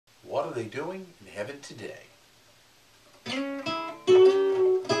what are they doing in heaven today?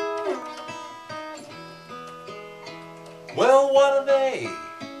 Well, what are they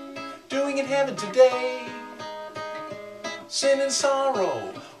doing in heaven today? Sin and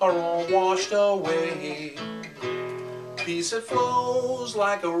sorrow are all washed away. Peace that flows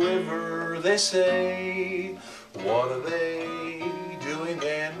like a river, they say. What are they doing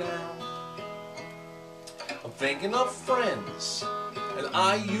there now? I'm thinking of friends that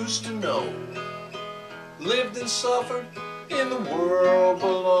I used to know, lived and suffered in the world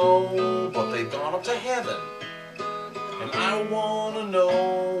below, but they've gone up to heaven, and I want to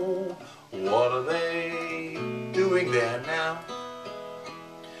know, what are they doing there now?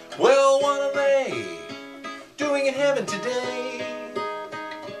 Well, what are they doing in heaven today?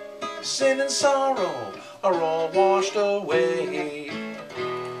 Sin and sorrow are all washed away.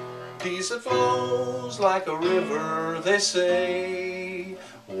 Peace that flows like a river, they say.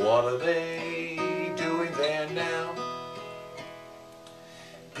 What are they doing there now?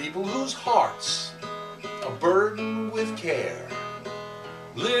 People whose hearts are burdened with care,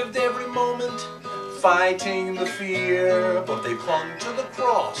 lived every moment fighting the fear, but they clung to the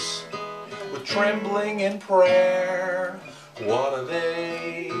cross with trembling and prayer. What are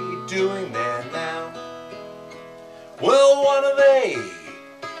they doing there now? Well, what are they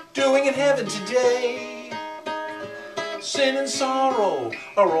doing in heaven today? Sin and sorrow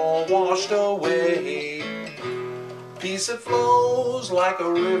are all washed away. Peace that flows like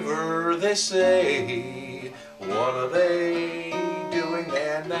a river, they say. What are they doing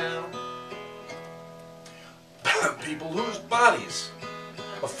there now? People whose bodies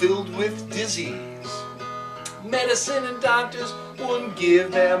are filled with disease, medicine and doctors wouldn't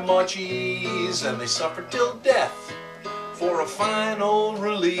give them much ease, and they suffered till death for a final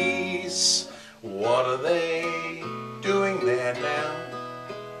release. What are they doing there now?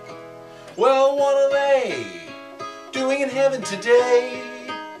 Well, what are they doing in heaven today?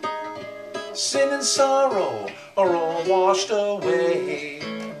 Sin and sorrow are all washed away.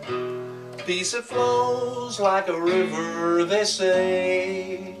 Peace that flows like a river, they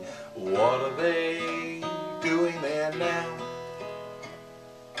say. What are they doing there now?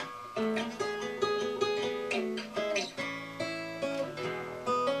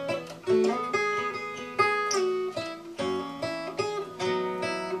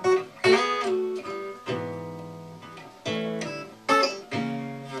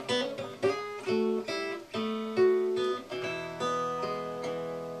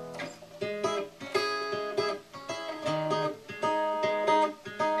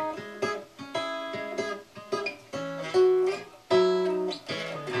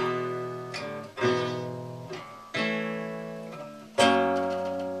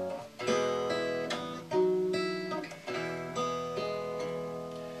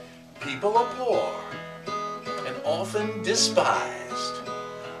 People are poor and often despised,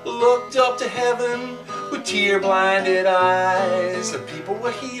 looked up to heaven with tear-blinded eyes. The people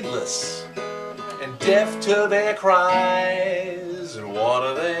were heedless and deaf to their cries. And what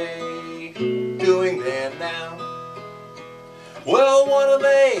are they doing there now? Well, what are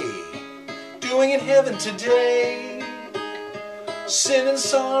they doing in heaven today? Sin and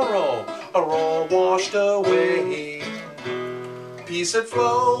sorrow are all washed away. Peace that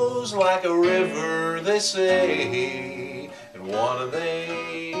flows like a river, they say. And what are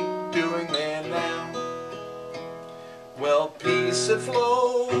they doing there now? Well, peace that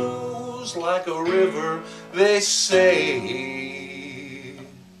flows like a river, they say.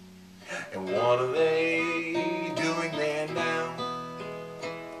 And what are they doing there now?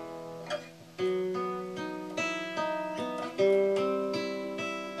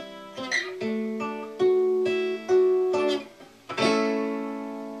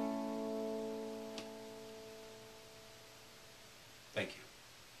 Thank you.